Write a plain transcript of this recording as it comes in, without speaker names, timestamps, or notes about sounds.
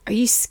Are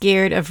you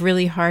scared of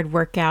really hard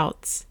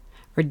workouts?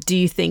 Or do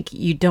you think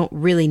you don't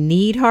really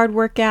need hard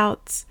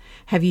workouts?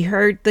 Have you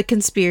heard the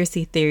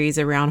conspiracy theories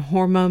around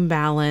hormone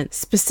balance,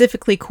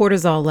 specifically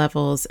cortisol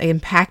levels,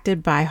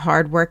 impacted by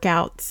hard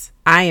workouts?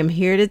 I am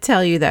here to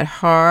tell you that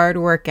hard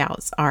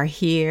workouts are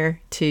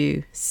here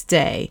to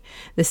stay.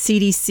 The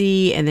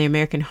CDC and the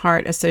American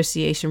Heart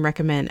Association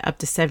recommend up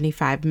to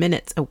 75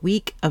 minutes a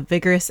week of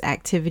vigorous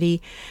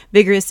activity.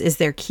 Vigorous is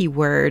their key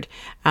word.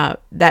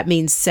 That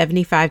means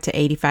 75 to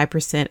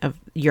 85% of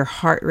your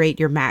heart rate,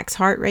 your max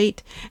heart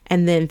rate,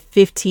 and then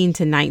 15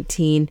 to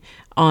 19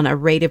 on a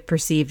rate of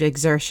perceived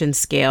exertion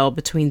scale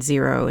between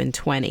 0 and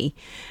 20.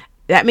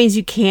 That means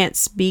you can't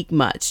speak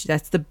much.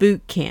 That's the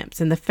boot camps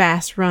and the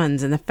fast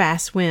runs and the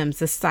fast swims,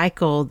 the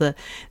cycle,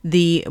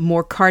 the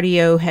more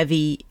cardio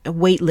heavy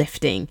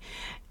weightlifting.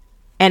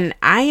 And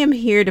I am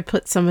here to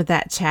put some of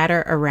that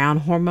chatter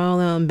around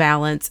hormonal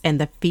imbalance and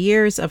the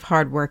fears of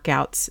hard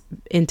workouts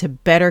into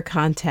better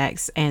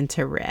context and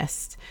to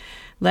rest.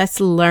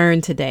 Let's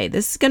learn today.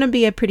 This is going to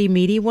be a pretty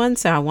meaty one,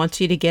 so I want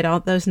you to get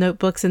out those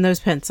notebooks and those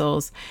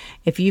pencils.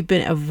 If you've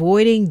been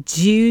avoiding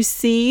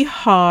juicy,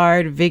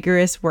 hard,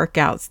 vigorous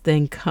workouts,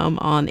 then come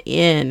on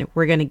in.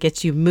 We're going to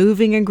get you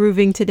moving and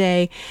grooving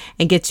today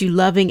and get you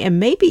loving and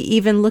maybe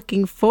even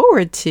looking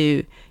forward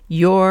to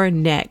your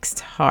next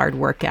hard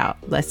workout.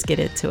 Let's get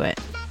into it.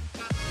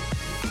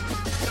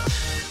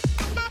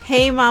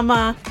 Hey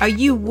mama, are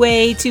you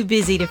way too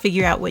busy to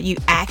figure out what you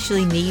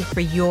actually need for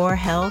your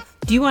health?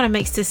 Do you want to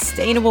make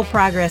sustainable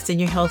progress in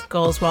your health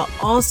goals while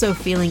also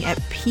feeling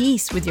at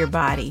peace with your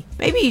body?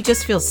 Maybe you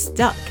just feel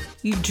stuck.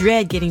 You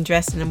dread getting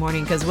dressed in the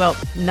morning because, well,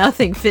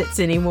 nothing fits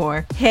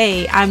anymore.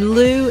 Hey, I'm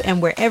Lou, and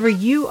wherever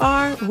you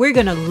are, we're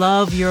going to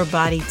love your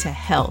body to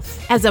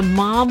health. As a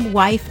mom,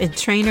 wife, and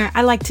trainer,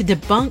 I like to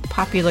debunk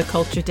popular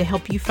culture to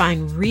help you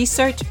find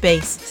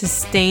research-based,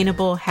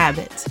 sustainable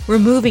habits. We're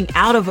moving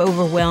out of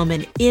overwhelm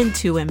and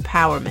into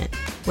empowerment.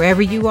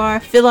 Wherever you are,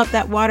 fill up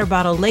that water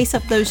bottle, lace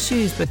up those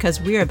shoes because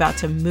we're about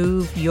to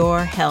move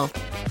your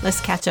health. Let's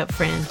catch up,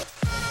 friend.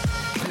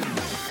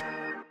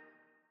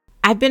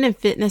 I've been in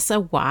fitness a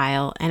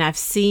while and I've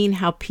seen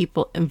how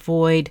people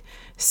avoid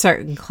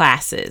certain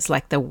classes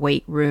like the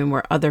weight room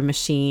or other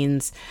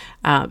machines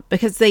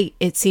because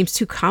it seems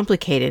too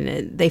complicated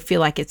and they feel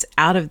like it's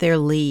out of their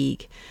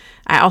league.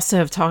 I also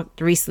have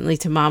talked recently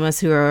to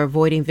mamas who are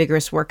avoiding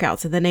vigorous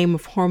workouts in the name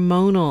of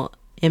hormonal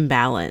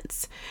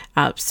imbalance,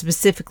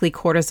 specifically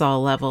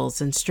cortisol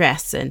levels and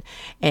stress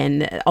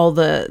and all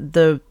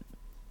the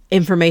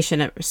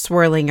information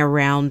swirling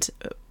around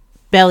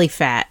belly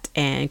fat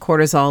and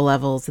cortisol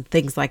levels and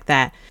things like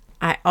that.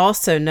 I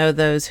also know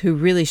those who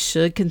really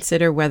should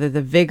consider whether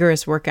the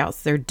vigorous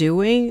workouts they're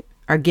doing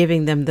are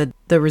giving them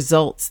the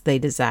results they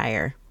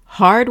desire.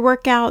 Hard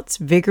workouts,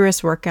 vigorous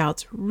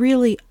workouts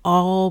really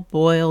all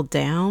boil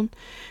down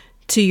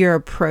to your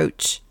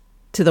approach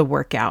to the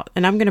workout.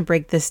 And I'm going to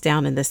break this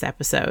down in this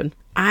episode.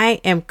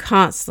 I am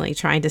constantly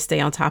trying to stay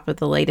on top of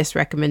the latest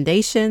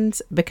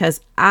recommendations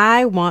because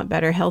I want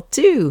better health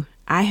too.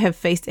 I have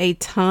faced a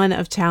ton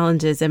of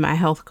challenges in my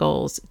health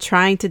goals,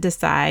 trying to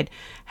decide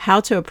how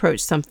to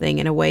approach something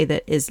in a way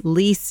that is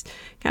least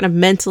kind of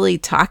mentally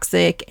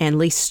toxic and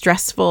least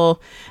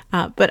stressful,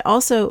 but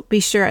also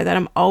be sure that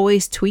I'm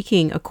always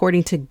tweaking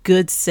according to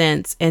good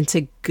sense and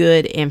to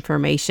good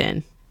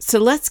information. So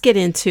let's get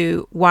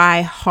into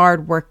why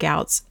hard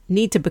workouts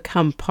need to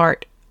become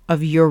part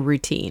of your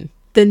routine.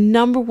 The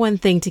number one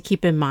thing to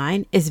keep in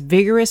mind is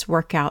vigorous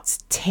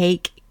workouts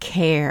take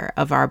care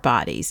of our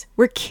bodies.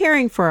 We're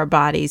caring for our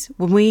bodies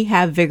when we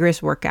have vigorous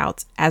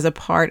workouts as a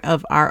part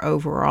of our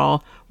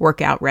overall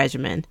workout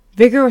regimen.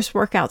 Vigorous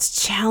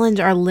workouts challenge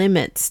our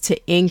limits to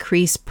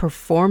increase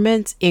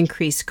performance,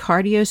 increase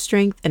cardio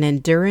strength and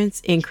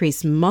endurance,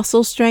 increase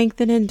muscle strength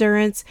and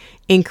endurance,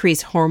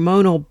 increase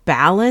hormonal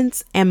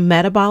balance and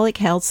metabolic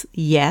health,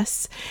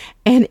 yes,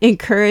 and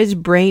encourage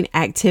brain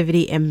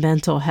activity and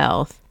mental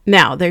health.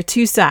 Now, there are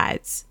two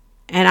sides.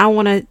 And I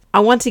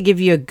want to give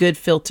you a good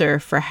filter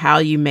for how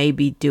you may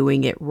be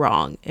doing it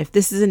wrong if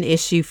this is an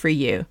issue for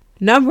you.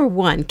 Number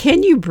one,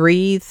 can you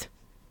breathe?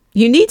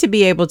 You need to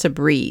be able to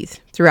breathe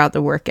throughout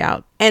the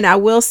workout. And I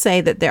will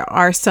say that there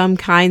are some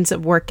kinds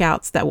of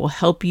workouts that will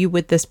help you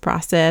with this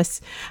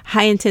process.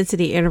 High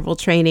intensity interval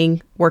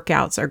training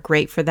workouts are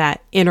great for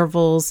that.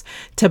 Intervals,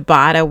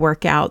 Tabata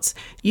workouts.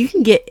 You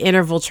can get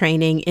interval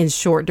training in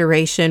short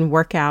duration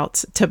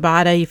workouts.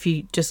 Tabata, if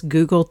you just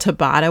Google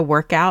Tabata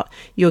workout,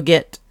 you'll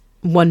get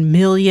 1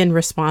 million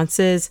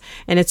responses.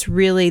 And it's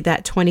really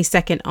that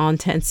 20-second on,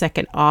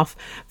 10-second off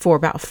for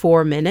about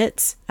 4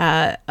 minutes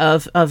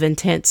of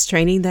intense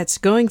training that's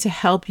going to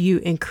help you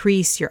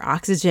increase your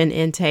oxygen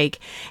intake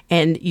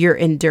and your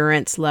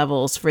endurance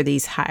levels for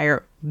these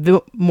higher,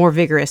 more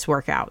vigorous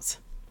workouts.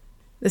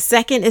 The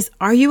second is,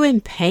 are you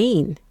in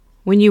pain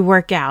when you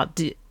work out?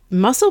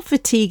 Muscle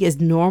fatigue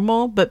is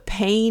normal, but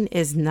pain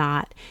is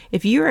not.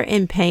 If you are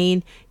in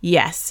pain,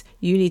 yes,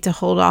 you need to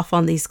hold off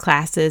on these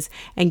classes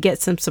and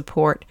get some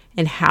support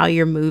in how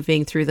you're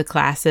moving through the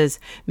classes,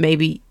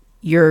 maybe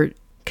your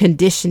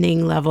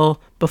conditioning level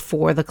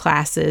before the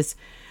classes,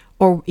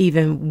 or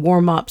even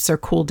warm ups or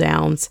cool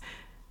downs,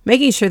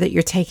 making sure that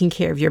you're taking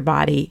care of your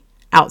body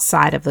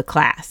outside of the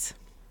class.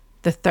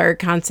 The third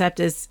concept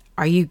is,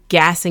 are you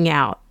gassing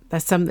out?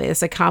 That's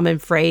a common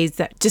phrase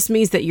that just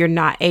means that you're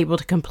not able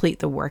to complete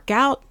the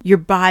workout. Your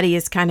body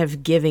is kind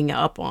of giving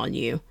up on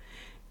you.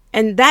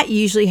 And that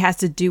usually has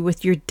to do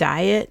with your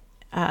diet.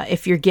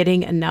 If you're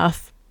getting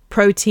enough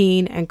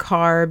protein and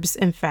carbs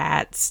and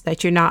fats,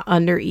 that you're not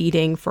under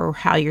eating for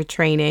how you're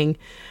training.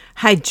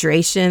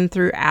 Hydration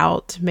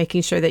throughout,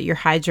 making sure that you're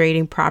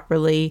hydrating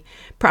properly.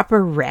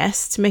 Proper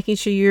rest, making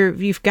sure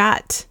you've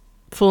got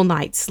full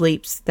night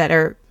sleeps that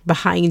are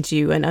behind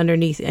you and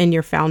underneath in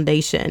your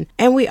foundation.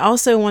 And we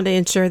also want to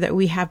ensure that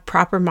we have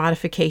proper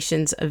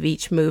modifications of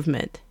each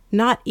movement.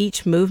 Not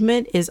each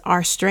movement is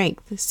our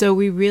strength. So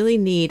we really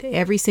need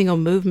every single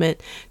movement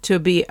to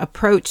be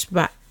approached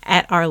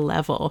at our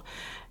level.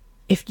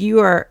 If you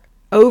are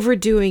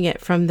overdoing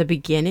it from the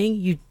beginning,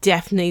 you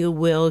definitely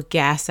will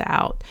gas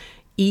out.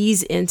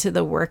 Ease into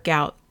the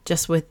workout,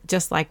 just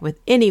like with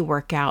any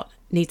workout,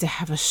 need to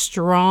have a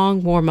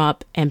strong warm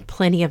up and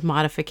plenty of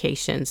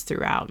modifications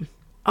throughout.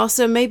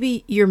 Also,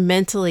 maybe you're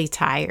mentally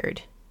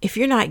tired. If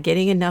you're not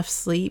getting enough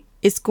sleep,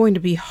 it's going to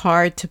be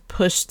hard to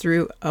push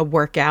through a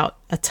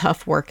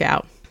tough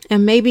workout.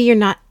 And maybe you're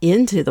not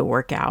into the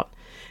workout,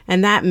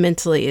 and that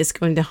mentally is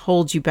going to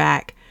hold you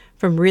back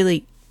from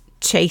really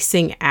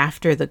chasing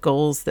after the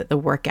goals that the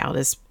workout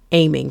is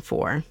aiming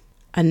for.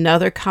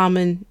 Another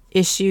common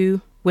issue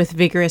with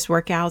vigorous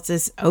workouts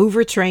is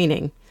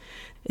overtraining.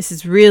 This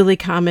is really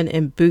common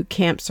in boot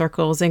camp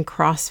circles and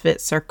CrossFit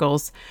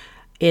circles,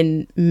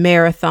 in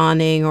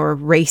marathoning or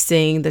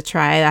racing, the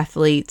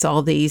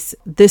triathletes,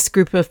 this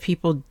group of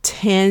people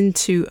tend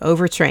to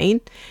overtrain,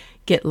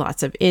 get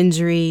lots of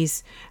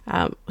injuries.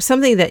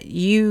 Something that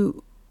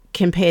you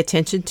can pay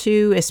attention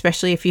to,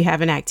 especially if you have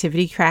an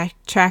activity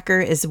tracker,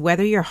 is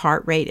whether your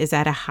heart rate is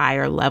at a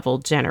higher level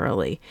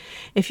generally.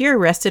 If your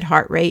rested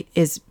heart rate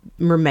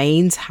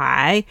remains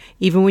high,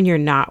 even when you're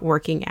not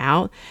working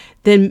out,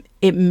 then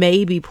it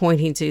may be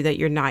pointing to that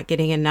you're not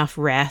getting enough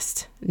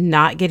rest,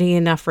 not getting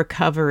enough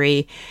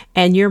recovery,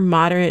 and your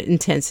moderate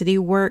intensity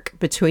work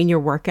between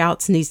your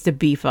workouts needs to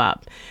beef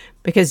up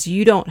because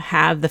you don't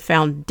have the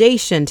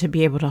foundation to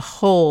be able to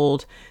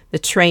hold the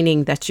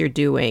training that you're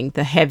doing,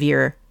 the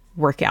heavier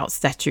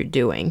workouts that you're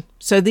doing.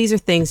 So these are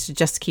things to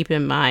just keep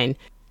in mind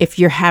if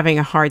you're having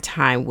a hard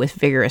time with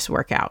vigorous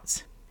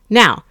workouts.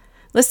 Now,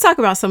 let's talk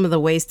about some of the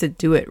ways to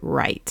do it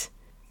right.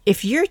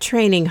 If you're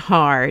training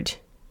hard,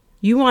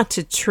 you want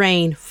to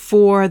train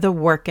for the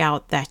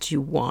workout that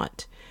you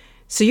want.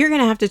 So you're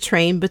going to have to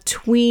train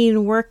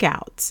between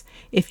workouts.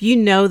 If you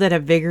know that a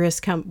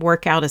vigorous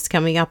workout is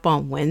coming up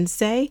on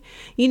Wednesday,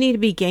 you need to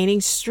be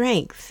gaining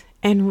strength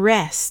and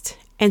rest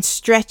and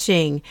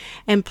stretching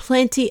and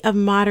plenty of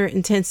moderate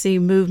intensity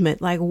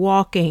movement like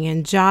walking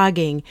and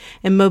jogging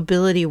and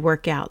mobility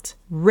workouts.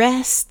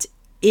 Rest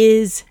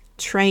is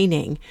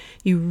training.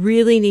 You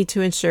really need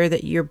to ensure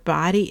that your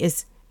body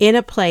is in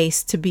a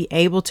place to be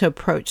able to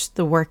approach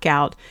the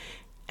workout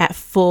at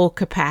full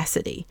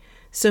capacity.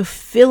 So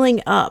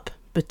filling up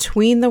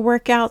between the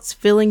workouts,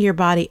 filling your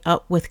body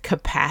up with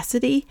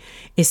capacity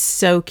is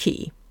so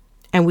key.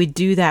 And we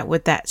do that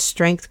with that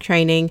strength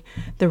training,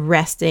 the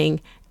resting,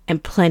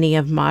 and plenty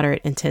of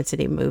moderate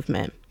intensity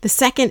movement. The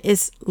second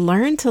is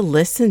learn to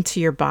listen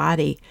to your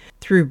body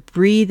through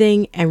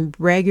breathing and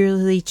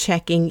regularly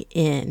checking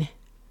in.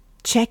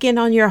 Check in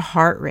on your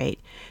heart rate.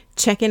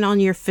 Check in on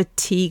your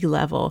fatigue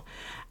level.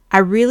 I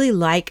really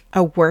like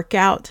a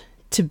workout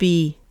to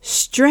be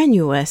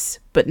strenuous,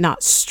 but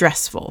not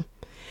stressful.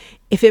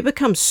 If it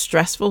becomes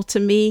stressful to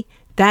me,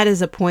 that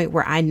is a point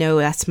where I know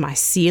that's my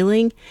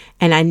ceiling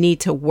and I need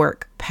to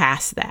work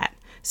past that.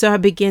 So I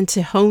begin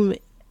to hone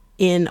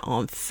in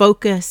on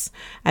focus.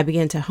 I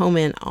begin to hone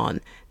in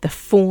on the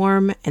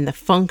form and the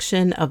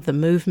function of the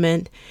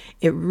movement.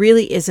 It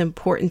really is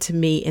important to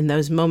me in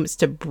those moments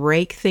to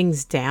break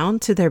things down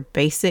to their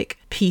basic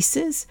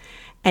pieces.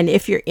 And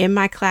if you're in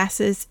my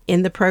classes,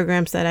 in the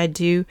programs that I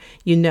do,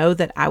 you know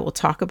that I will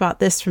talk about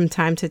this from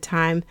time to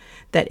time,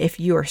 that if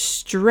you're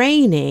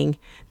straining,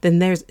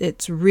 then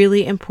it's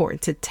really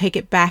important to take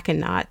it back a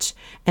notch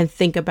and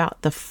think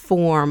about the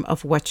form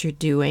of what you're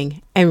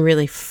doing and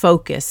really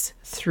focus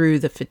through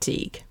the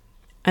fatigue.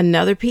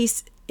 Another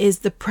piece is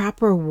the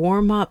proper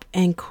warm up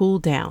and cool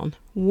down.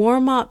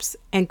 Warm-ups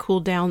and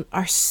cool-down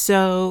are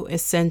so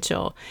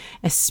essential,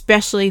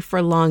 especially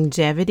for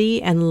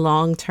longevity and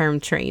long-term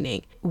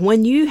training.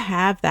 When you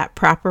have that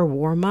proper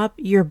warm-up,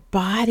 your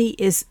body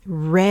is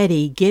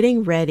ready,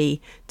 getting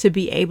ready to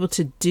be able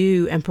to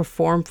do and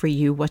perform for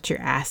you what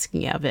you're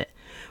asking of it.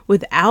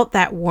 Without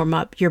that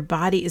warm-up, your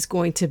body is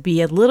going to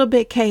be a little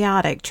bit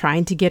chaotic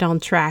trying to get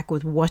on track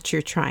with what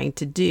you're trying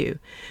to do.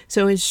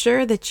 So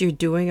ensure that you're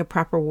doing a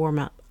proper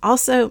warm-up.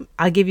 Also,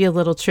 I'll give you a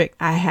little trick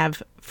I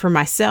have for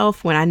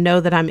myself when I know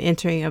that I'm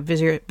entering a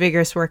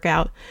vigorous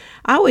workout.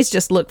 I always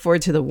just look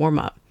forward to the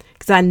warm-up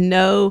because I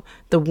know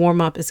the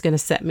warm up is going to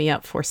set me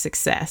up for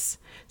success.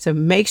 So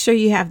make sure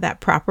you have that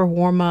proper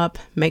warm up.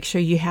 Make sure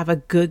you have a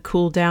good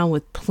cool down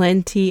with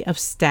plenty of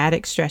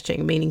static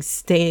stretching, meaning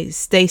stay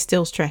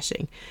still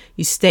stretching.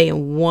 You stay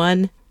in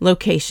one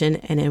location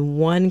and in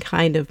one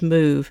kind of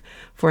move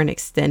for an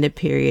extended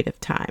period of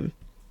time.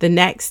 The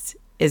next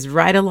is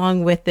right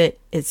along with it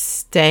is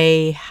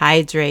stay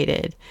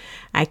hydrated.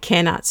 I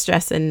cannot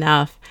stress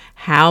enough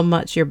how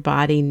much your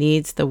body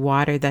needs the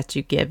water that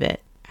you give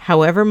it.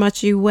 However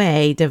much you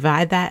weigh,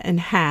 divide that in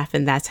half,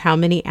 and that's how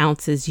many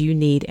ounces you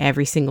need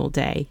every single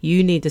day.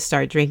 You need to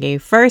start drinking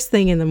first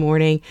thing in the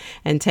morning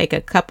and take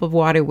a cup of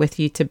water with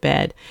you to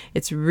bed.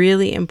 It's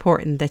really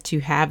important that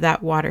you have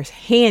that water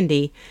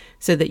handy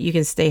so that you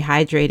can stay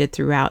hydrated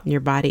throughout and your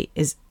body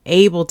is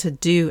able to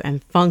do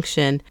and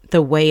function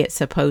the way it's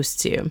supposed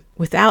to.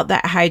 Without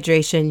that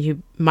hydration,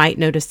 you might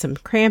notice some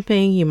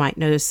cramping, you might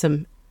notice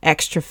some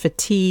extra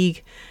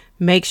fatigue.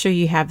 Make sure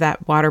you have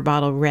that water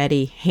bottle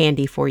ready,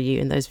 handy for you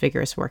in those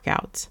vigorous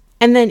workouts.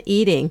 And then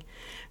eating,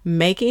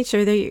 making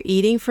sure that you're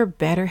eating for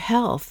better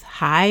health,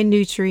 high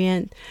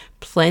nutrient,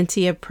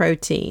 plenty of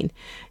protein.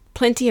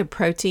 Plenty of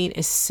protein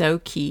is so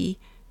key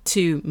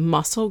to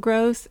muscle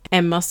growth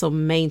and muscle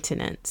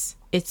maintenance.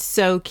 It's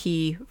so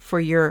key for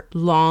your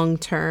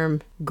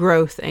long-term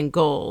growth and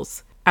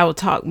goals. I will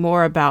talk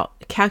more about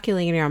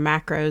calculating our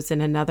macros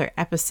in another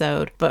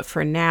episode, but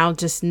for now,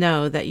 just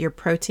know that your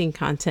protein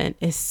content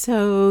is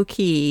so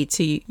key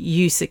to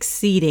you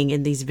succeeding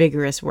in these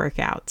vigorous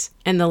workouts.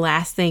 And the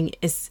last thing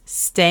is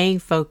staying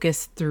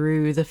focused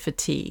through the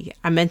fatigue.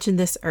 I mentioned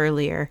this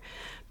earlier,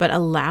 but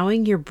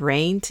allowing your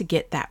brain to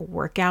get that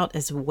workout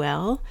as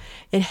well,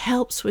 it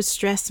helps with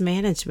stress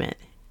management,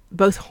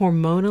 both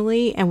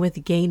hormonally and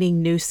with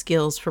gaining new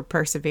skills for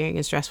persevering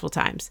in stressful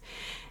times.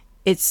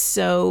 It's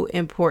so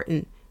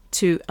important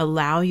to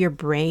allow your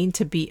brain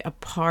to be a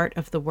part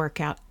of the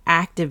workout,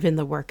 active in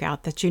the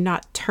workout, that you're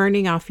not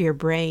turning off your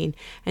brain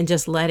and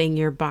just letting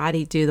your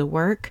body do the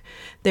work.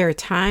 There are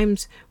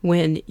times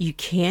when you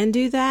can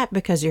do that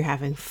because you're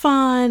having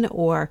fun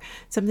or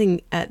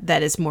something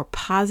that is more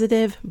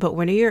positive. But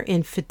when you're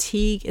in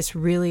fatigue, it's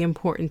really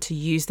important to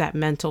use that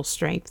mental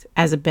strength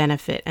as a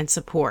benefit and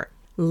support.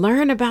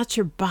 Learn about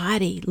your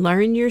body,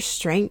 learn your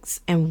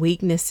strengths and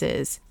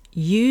weaknesses.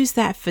 Use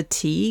that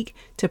fatigue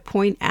to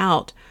point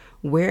out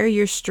where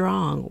you're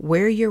strong,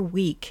 where you're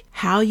weak,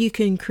 how you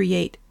can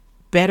create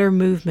better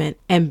movement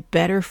and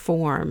better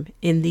form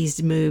in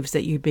these moves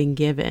that you've been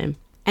given.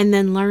 And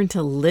then learn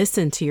to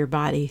listen to your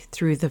body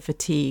through the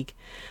fatigue.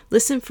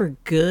 Listen for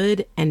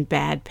good and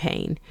bad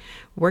pain.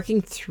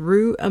 Working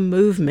through a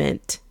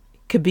movement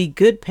could be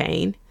good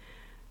pain,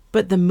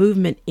 but the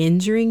movement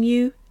injuring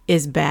you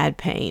is bad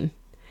pain.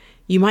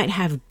 You might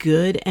have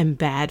good and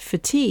bad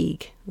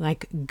fatigue,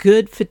 like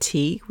good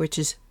fatigue, which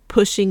is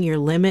pushing your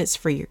limits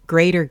for your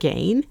greater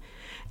gain,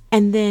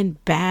 and then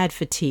bad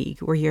fatigue,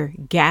 where you're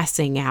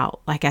gassing out.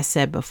 Like I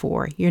said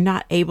before, you're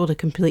not able to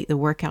complete the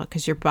workout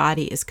because your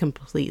body is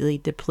completely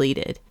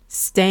depleted.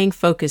 Staying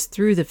focused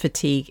through the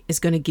fatigue is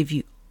going to give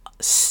you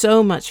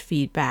so much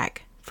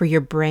feedback for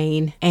your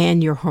brain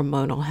and your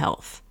hormonal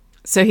health.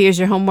 So here's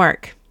your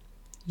homework.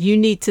 You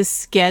need to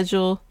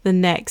schedule the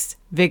next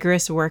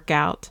vigorous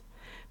workout.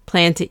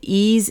 Plan to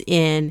ease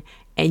in,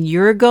 and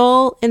your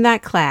goal in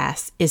that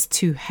class is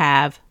to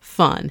have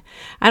fun.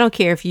 I don't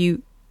care if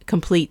you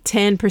complete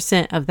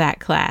 10% of that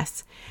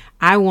class.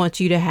 I want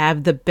you to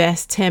have the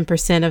best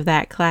 10% of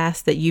that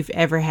class that you've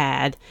ever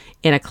had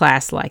in a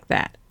class like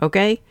that,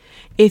 okay?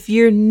 If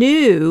you're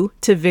new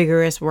to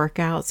vigorous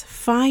workouts,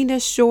 find a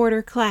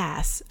shorter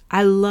class.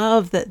 I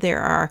love that there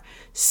are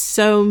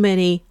so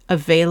many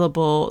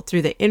available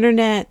through the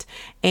internet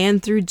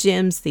and through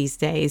gyms these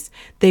days.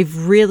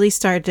 They've really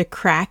started to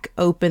crack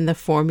open the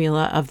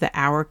formula of the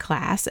hour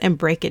class and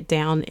break it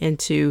down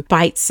into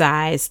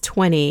bite-sized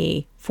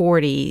 20,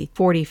 40,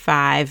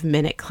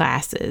 45-minute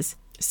classes.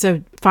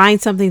 So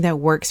find something that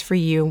works for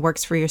you and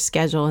works for your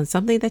schedule and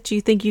something that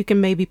you think you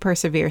can maybe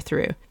persevere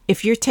through.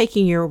 If you're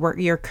taking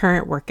your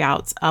current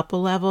workouts up a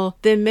level,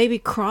 then maybe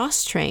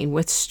cross-train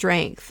with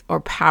strength or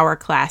power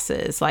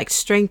classes like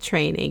strength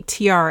training,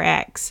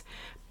 TRX,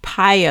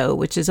 PiYo,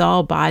 which is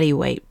all body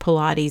weight,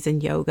 Pilates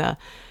and yoga,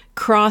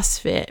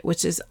 CrossFit,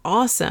 which is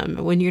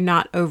awesome when you're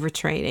not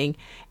overtraining,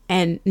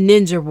 and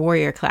Ninja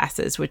Warrior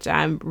classes, which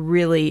I'm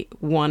really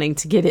wanting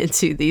to get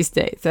into these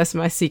days. That's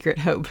my secret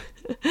hope.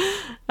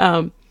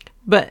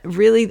 But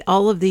really,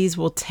 all of these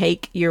will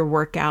take your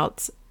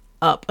workouts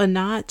up a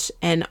notch,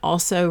 and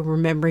also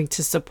remembering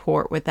to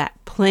support with that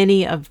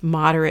plenty of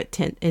moderate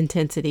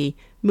intensity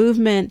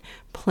movement,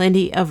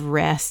 plenty of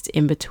rest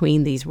in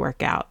between these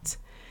workouts.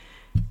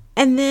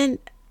 And then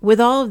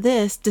with all of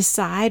this,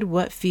 decide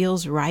what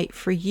feels right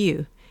for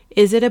you.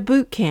 Is it a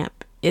boot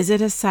camp? Is it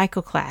a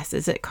cycle class?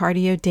 Is it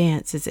cardio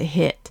dance? Is it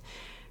HIIT?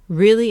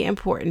 Really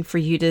important for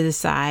you to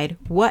decide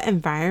what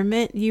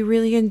environment you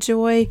really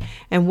enjoy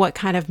and what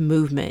kind of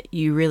movement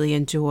you really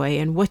enjoy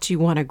and what you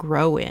want to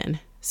grow in.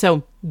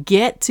 So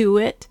get to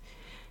it.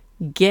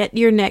 Get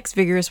your next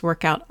vigorous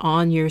workout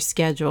on your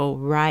schedule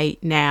right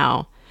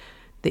now.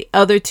 The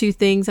other two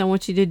things I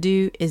want you to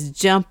do is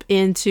jump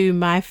into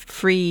my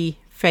free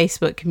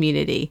Facebook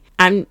community.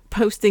 I'm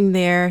posting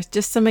there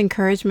just some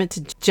encouragement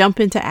to jump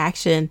into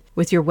action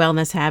with your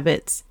wellness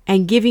habits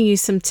and giving you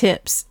some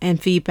tips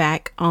and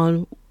feedback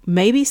on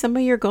maybe some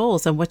of your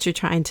goals and what you're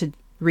trying to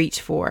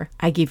reach for.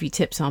 I give you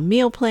tips on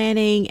meal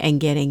planning and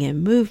getting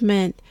in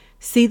movement.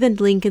 See the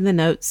link in the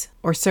notes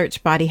or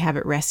search Body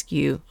Habit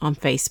Rescue on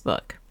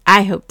Facebook.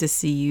 I hope to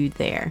see you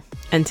there.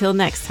 Until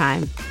next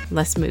time,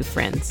 let's move,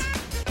 friends.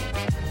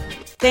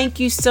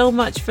 Thank you so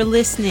much for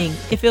listening.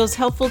 If it was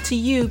helpful to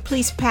you,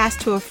 please pass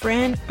to a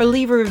friend or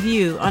leave a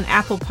review on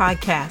Apple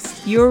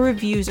Podcasts. Your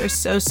reviews are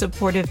so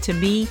supportive to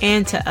me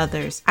and to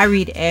others. I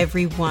read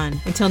every one.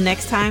 Until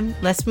next time,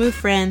 let's move,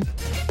 friend.